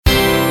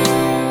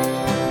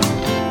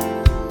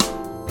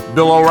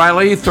Bill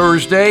O'Reilly,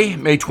 Thursday,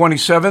 May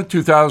 27th,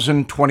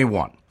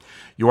 2021.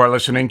 You are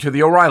listening to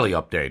the O'Reilly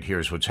Update.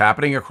 Here's what's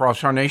happening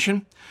across our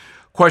nation.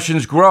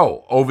 Questions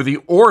grow over the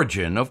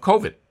origin of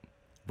COVID.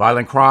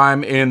 Violent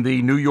crime in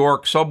the New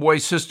York subway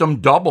system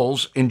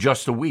doubles in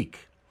just a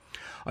week.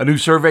 A new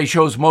survey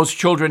shows most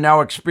children now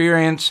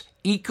experience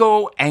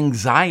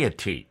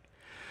eco-anxiety.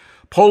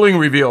 Polling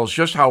reveals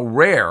just how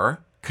rare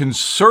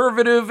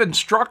conservative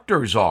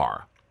instructors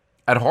are.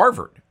 At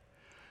Harvard,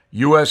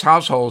 U.S.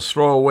 households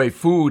throw away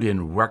food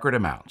in record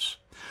amounts.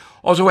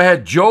 Also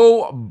ahead,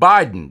 Joe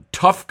Biden,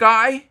 tough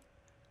guy,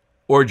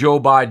 or Joe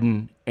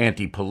Biden,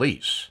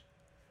 anti-police?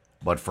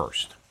 But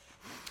first,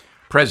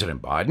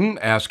 President Biden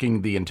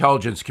asking the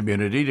intelligence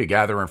community to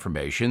gather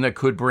information that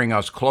could bring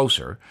us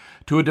closer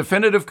to a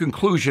definitive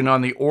conclusion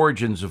on the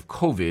origins of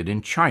COVID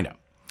in China.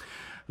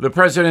 The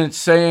president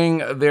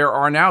saying there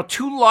are now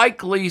two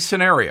likely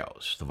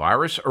scenarios. The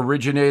virus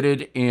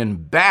originated in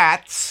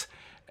bats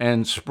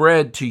and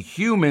spread to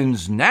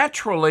humans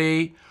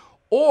naturally,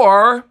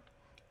 or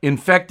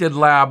infected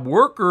lab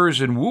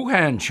workers in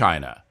Wuhan,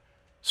 China,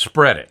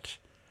 spread it.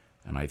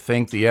 And I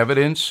think the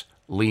evidence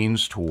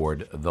leans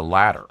toward the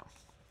latter.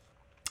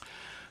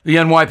 The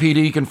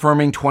NYPD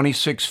confirming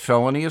 26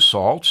 felony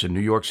assaults in New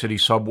York City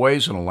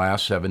subways in the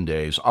last 7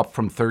 days, up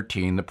from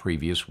 13 the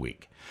previous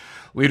week.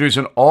 Leaders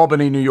in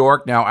Albany, New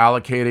York, now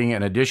allocating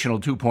an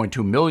additional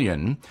 $2.2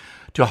 million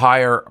to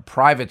hire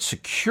private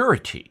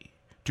security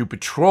to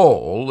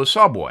patrol the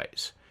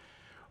subways.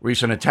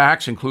 Recent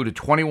attacks include a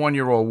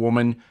 21-year-old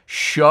woman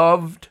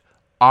shoved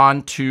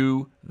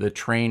onto the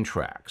train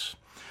tracks.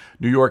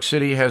 New York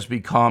City has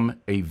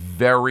become a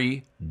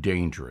very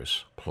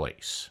dangerous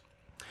place.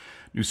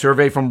 New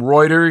survey from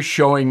Reuters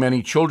showing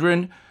many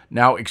children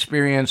now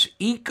experience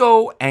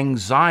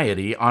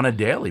eco-anxiety on a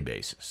daily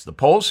basis. The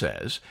poll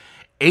says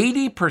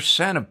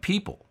 80% of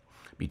people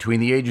between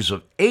the ages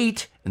of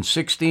 8 and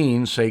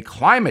 16 say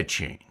climate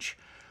change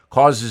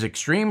causes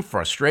extreme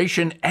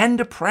frustration and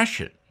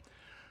depression.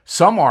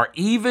 Some are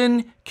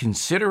even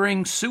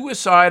considering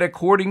suicide,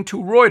 according to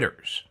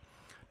Reuters.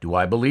 Do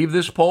I believe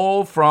this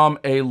poll from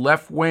a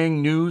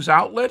left-wing news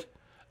outlet?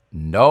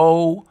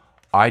 No,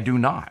 I do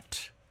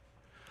not.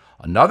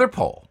 Another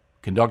poll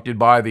conducted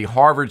by the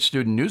Harvard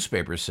student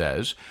newspaper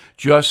says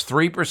just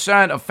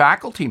 3% of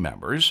faculty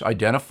members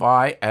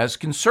identify as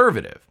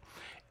conservative.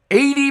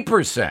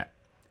 80%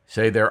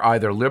 say they're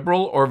either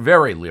liberal or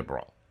very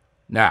liberal.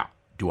 Now,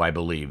 do I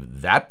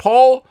believe that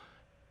poll?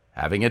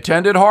 Having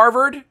attended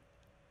Harvard?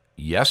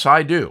 Yes,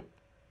 I do.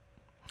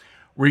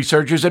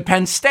 Researchers at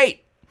Penn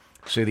State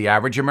say the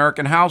average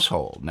American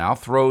household now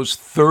throws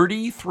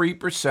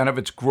 33% of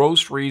its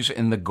groceries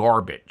in the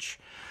garbage.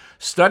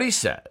 Study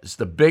says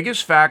the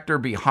biggest factor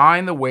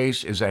behind the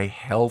waste is a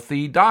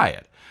healthy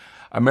diet.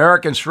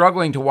 Americans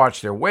struggling to watch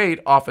their weight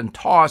often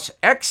toss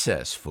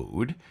excess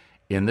food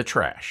in the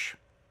trash.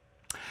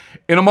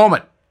 In a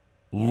moment,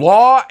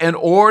 Law and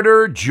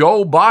Order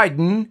Joe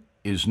Biden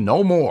is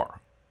no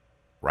more.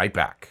 Right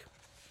back.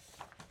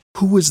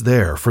 Who is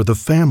there for the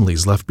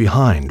families left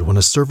behind when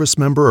a service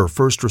member or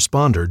first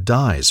responder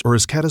dies or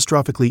is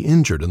catastrophically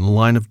injured in the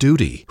line of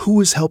duty?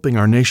 Who is helping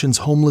our nation's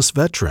homeless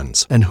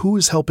veterans? And who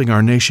is helping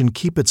our nation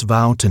keep its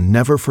vow to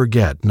never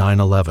forget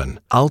 9/11?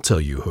 I'll tell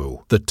you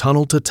who. The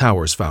Tunnel to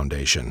Towers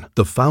Foundation.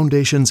 The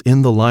foundation's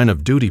In the Line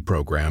of Duty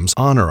programs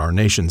honor our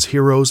nation's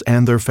heroes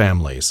and their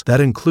families.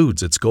 That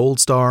includes its Gold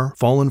Star,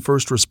 Fallen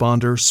First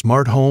Responder,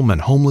 Smart Home,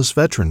 and Homeless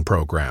Veteran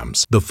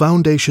programs. The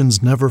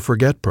foundation's Never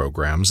Forget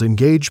programs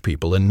engage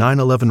people in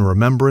 9/11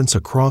 remembrance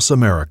across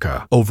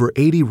America. Over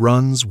 80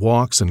 runs,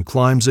 walks, and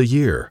climbs a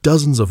year,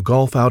 dozens of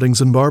golf outings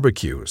and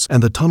barbecues,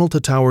 and the Tunnel to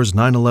Towers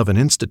 9/11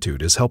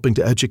 Institute is helping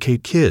to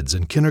educate kids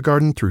in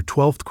kindergarten through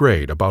 12th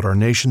grade about our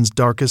nation's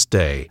darkest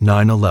day,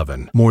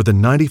 9/11. More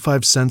than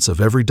 95 cents of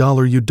every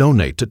dollar you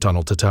donate to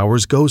Tunnel to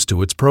Towers goes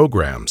to its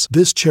programs.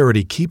 This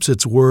charity keeps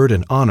its word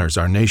and honors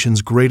our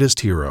nation's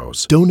greatest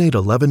heroes. Donate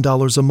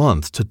 $11 a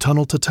month to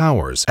Tunnel to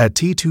Towers at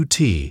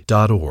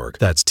T2T.org.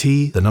 That's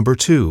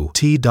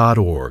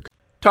T2T.org.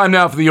 Time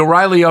now for the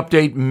O'Reilly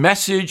Update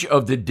message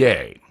of the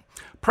day.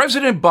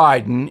 President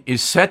Biden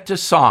is set to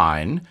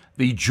sign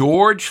the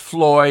George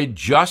Floyd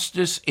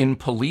Justice in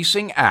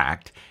Policing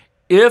Act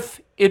if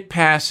it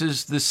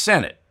passes the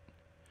Senate.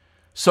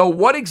 So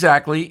what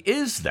exactly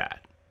is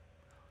that?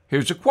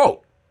 Here's a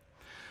quote.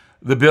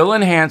 The bill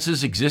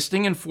enhances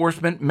existing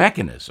enforcement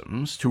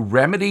mechanisms to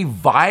remedy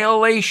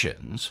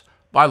violations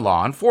by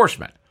law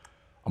enforcement.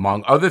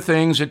 Among other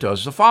things, it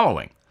does the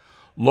following.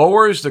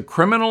 Lowers the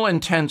criminal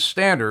intent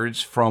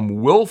standards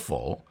from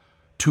willful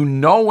to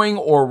knowing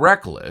or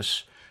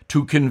reckless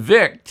to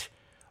convict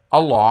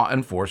a law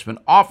enforcement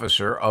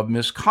officer of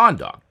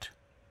misconduct,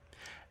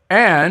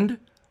 and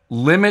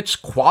limits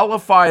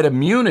qualified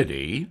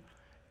immunity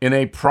in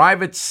a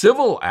private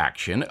civil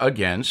action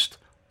against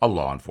a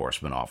law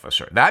enforcement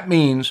officer. That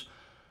means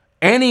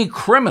any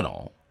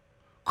criminal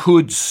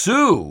could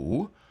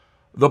sue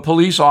the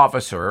police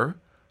officer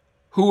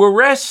who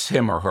arrests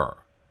him or her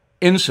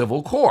in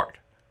civil court.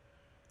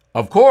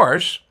 Of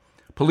course,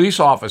 Police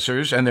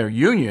officers and their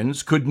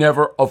unions could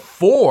never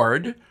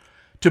afford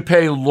to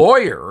pay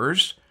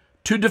lawyers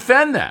to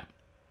defend them.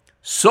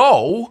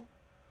 So,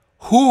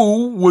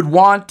 who would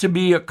want to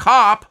be a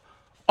cop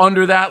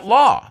under that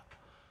law?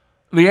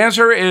 The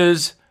answer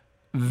is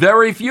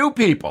very few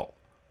people,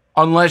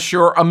 unless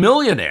you're a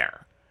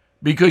millionaire,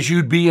 because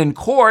you'd be in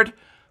court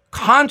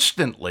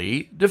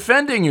constantly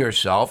defending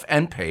yourself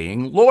and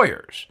paying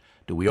lawyers.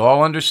 Do we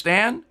all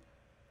understand?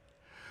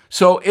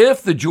 So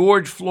if the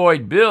George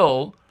Floyd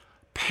bill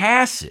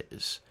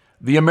passes,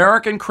 the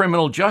American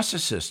criminal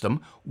justice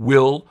system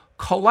will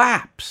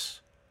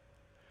collapse.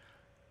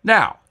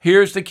 Now,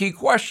 here's the key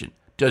question.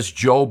 Does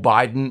Joe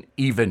Biden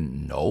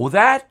even know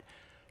that?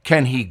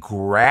 Can he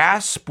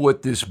grasp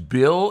what this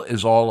bill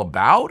is all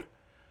about?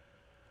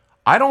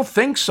 I don't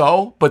think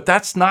so, but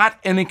that's not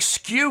an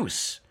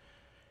excuse.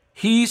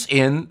 He's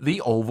in the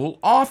Oval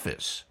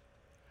Office.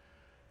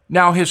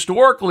 Now,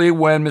 historically,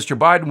 when Mr.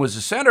 Biden was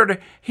a senator,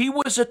 he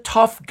was a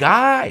tough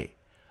guy,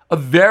 a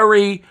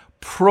very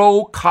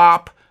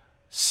pro-cop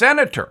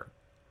senator.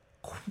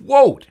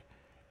 Quote,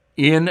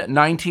 in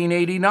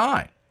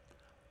 1989,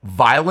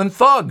 violent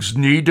thugs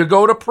need to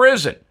go to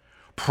prison.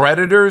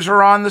 Predators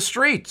are on the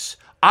streets.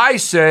 I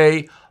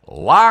say,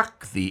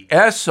 lock the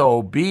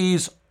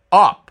SOBs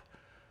up.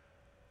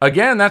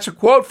 Again, that's a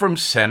quote from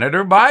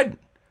Senator Biden,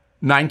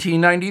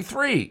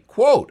 1993.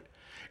 Quote,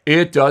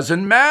 it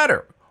doesn't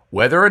matter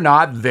whether or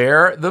not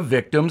they're the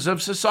victims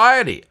of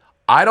society.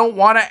 I don't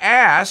want to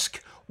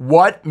ask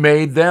what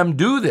made them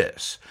do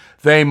this.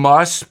 They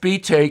must be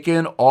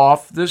taken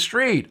off the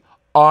street.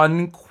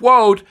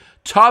 Unquote.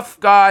 Tough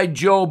guy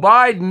Joe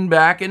Biden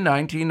back in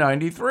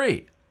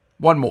 1993.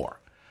 One more.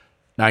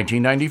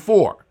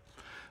 1994.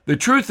 The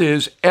truth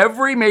is,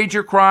 every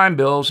major crime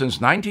bill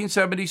since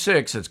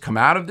 1976 that's come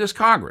out of this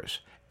Congress,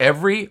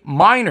 every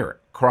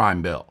minor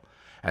crime bill,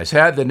 has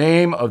had the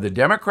name of the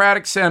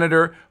Democratic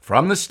senator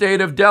from the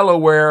state of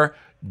Delaware,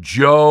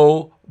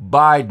 Joe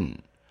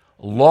Biden.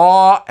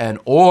 Law and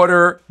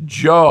Order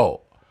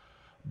Joe.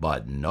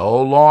 But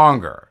no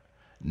longer.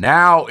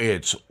 Now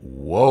it's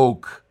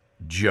Woke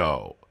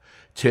Joe.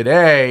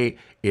 Today,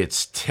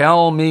 it's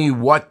Tell Me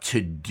What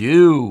to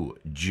Do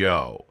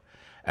Joe,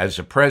 as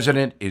the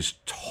president is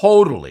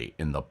totally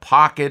in the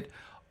pocket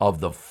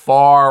of the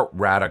far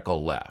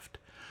radical left.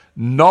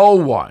 No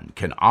one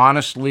can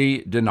honestly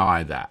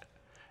deny that.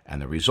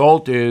 And the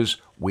result is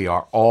we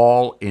are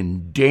all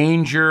in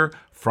danger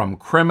from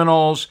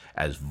criminals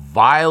as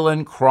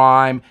violent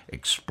crime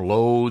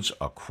explodes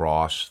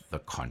across the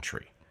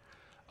country.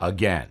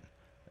 Again,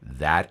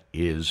 that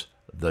is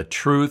the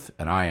truth,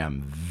 and I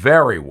am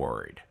very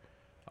worried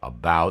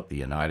about the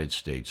United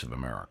States of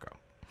America.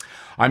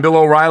 I'm Bill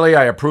O'Reilly.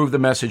 I approve the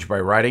message by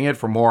writing it.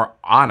 For more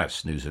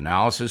honest news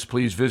analysis,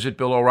 please visit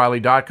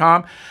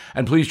BillO'Reilly.com,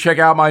 and please check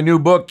out my new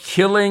book,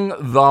 Killing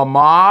the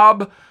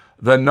Mob,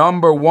 the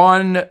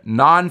 #1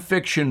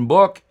 nonfiction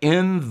book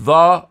in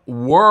the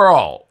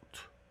world.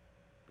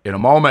 In a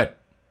moment,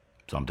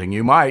 something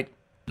you might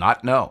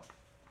not know.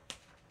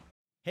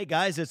 Hey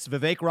guys, it's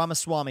Vivek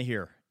Ramaswamy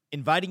here,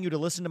 inviting you to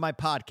listen to my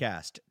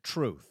podcast,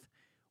 Truth.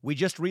 We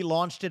just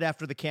relaunched it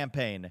after the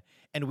campaign,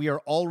 and we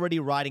are already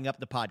riding up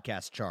the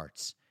podcast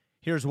charts.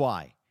 Here's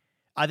why.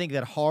 I think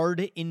that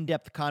hard,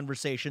 in-depth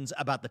conversations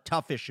about the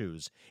tough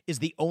issues is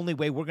the only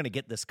way we're going to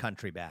get this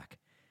country back.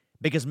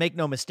 Because make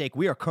no mistake,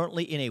 we are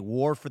currently in a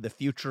war for the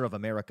future of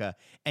America,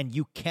 and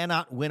you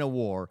cannot win a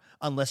war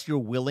unless you're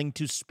willing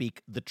to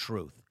speak the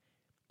truth.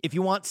 If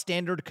you want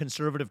standard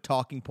conservative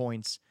talking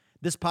points,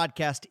 this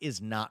podcast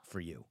is not for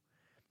you.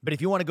 But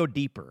if you want to go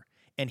deeper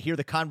and hear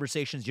the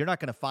conversations you're not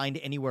going to find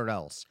anywhere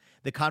else,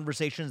 the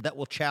conversations that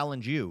will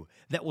challenge you,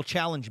 that will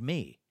challenge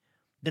me,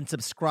 then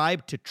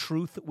subscribe to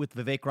Truth with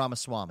Vivek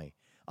Ramaswamy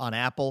on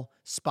Apple,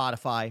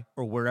 Spotify,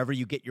 or wherever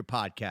you get your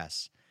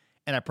podcasts.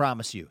 And I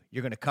promise you,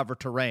 you're going to cover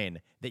terrain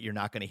that you're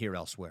not going to hear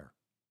elsewhere.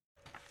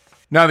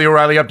 Now the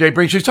O'Reilly Update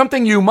brings you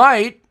something you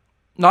might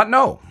not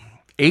know.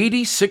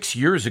 86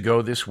 years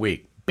ago this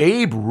week,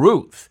 Babe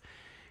Ruth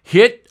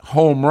hit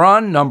home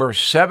run number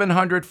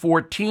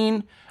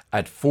 714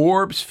 at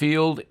Forbes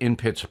Field in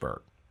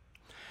Pittsburgh.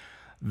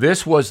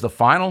 This was the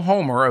final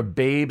homer of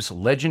Babe's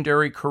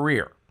legendary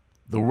career.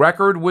 The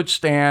record would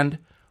stand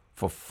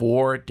for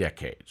 4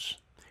 decades.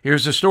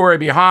 Here's the story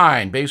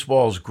behind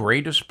baseball's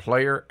greatest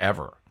player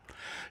ever.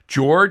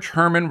 George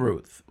Herman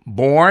Ruth,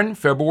 born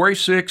February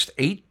 6,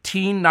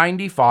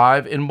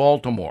 1895 in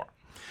Baltimore.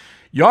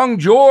 Young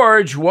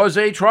George was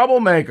a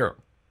troublemaker.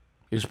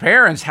 His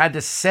parents had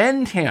to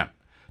send him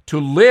to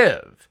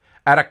live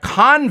at a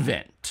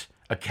convent,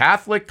 a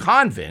Catholic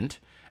convent,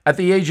 at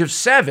the age of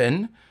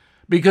 7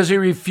 because he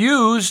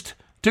refused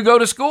to go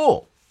to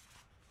school.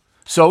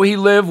 So he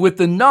lived with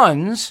the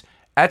nuns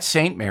at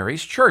St.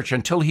 Mary's Church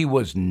until he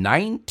was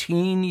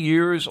 19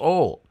 years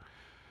old.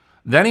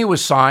 Then he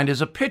was signed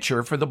as a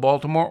pitcher for the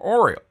Baltimore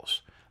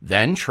Orioles,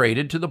 then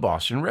traded to the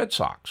Boston Red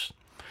Sox.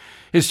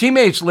 His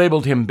teammates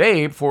labeled him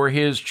Babe for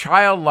his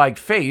childlike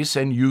face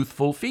and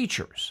youthful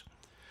features.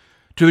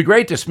 To the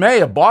great dismay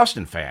of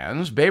Boston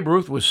fans, Babe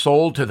Ruth was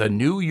sold to the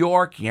New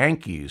York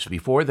Yankees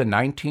before the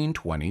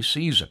 1920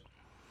 season.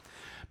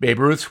 Babe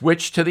Ruth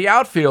switched to the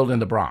outfield in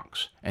the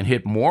Bronx and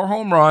hit more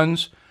home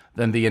runs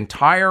than the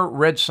entire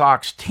Red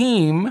Sox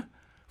team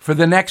for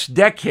the next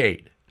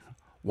decade.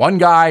 One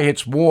guy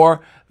hits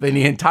more than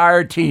the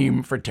entire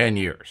team for 10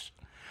 years.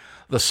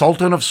 The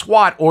Sultan of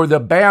SWAT, or the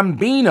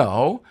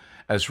Bambino,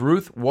 as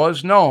Ruth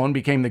was known,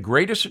 became the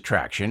greatest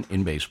attraction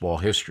in baseball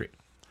history.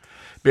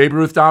 Babe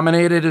Ruth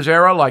dominated his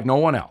era like no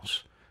one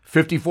else.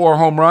 54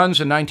 home runs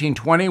in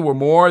 1920 were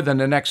more than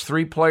the next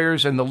three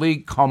players in the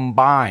league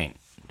combined.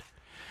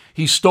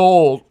 He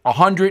stole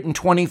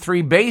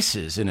 123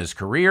 bases in his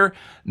career,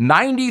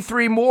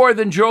 93 more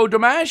than Joe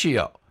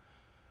DiMaggio.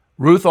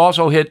 Ruth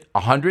also hit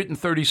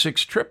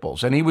 136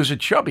 triples, and he was a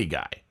chubby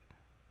guy.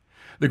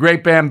 The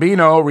great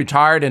Bambino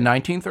retired in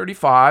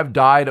 1935,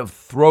 died of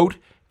throat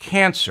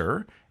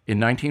cancer in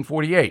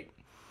 1948.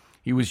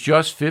 He was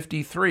just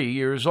 53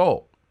 years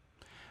old.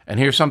 And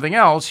here's something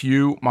else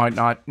you might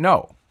not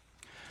know.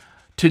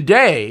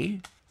 Today,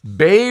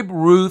 Babe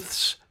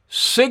Ruth's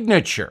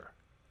signature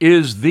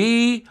is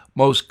the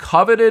most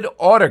coveted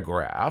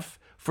autograph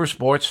for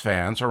sports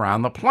fans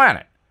around the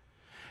planet.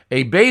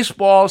 A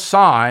baseball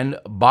signed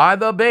by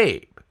the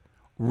Babe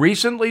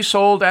recently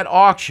sold at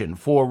auction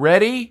for,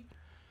 ready,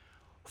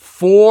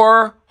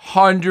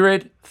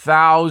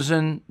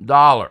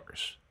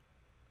 $400,000.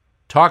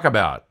 Talk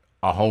about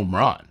a home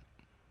run.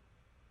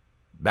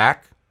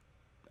 Back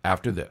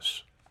after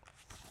this.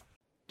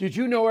 Did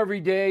you know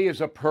every day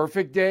is a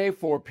perfect day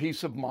for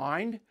peace of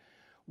mind?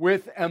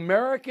 With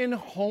American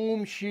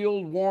Home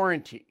Shield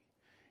Warranty,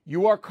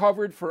 you are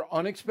covered for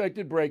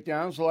unexpected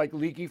breakdowns like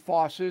leaky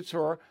faucets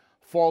or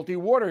faulty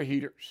water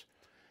heaters.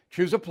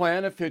 Choose a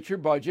plan that fits your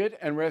budget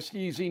and rest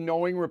easy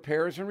knowing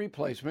repairs and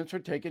replacements are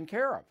taken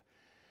care of.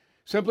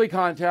 Simply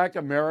contact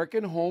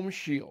American Home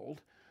Shield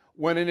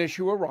when an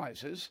issue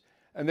arises,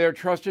 and their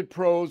trusted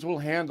pros will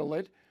handle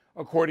it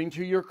according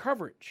to your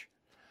coverage.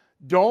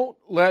 Don't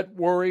let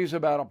worries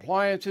about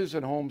appliances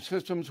and home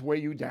systems weigh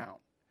you down.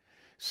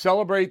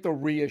 Celebrate the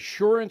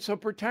reassurance of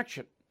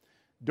protection.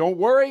 Don't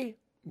worry,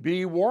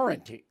 be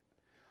warranty.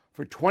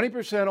 For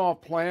 20%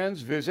 off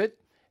plans, visit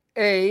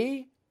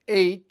ahs.com/bill.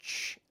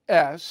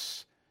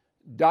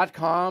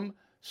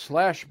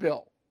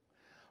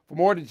 For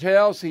more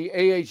details, see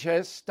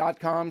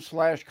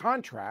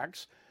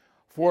ahs.com/contracts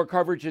for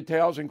coverage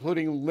details,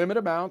 including limit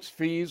amounts,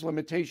 fees,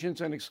 limitations,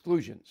 and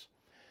exclusions.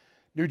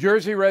 New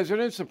Jersey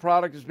residents, the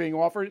product is being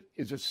offered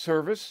is a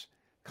service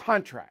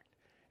contract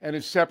and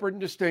is separate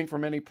and distinct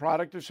from any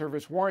product or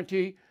service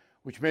warranty,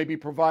 which may be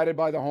provided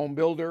by the home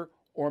builder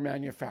or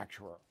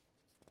manufacturer.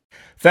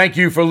 Thank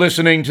you for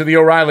listening to the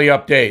O'Reilly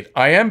Update.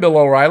 I am Bill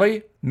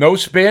O'Reilly. No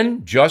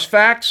spin, just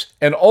facts,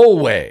 and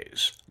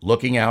always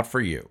looking out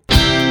for you.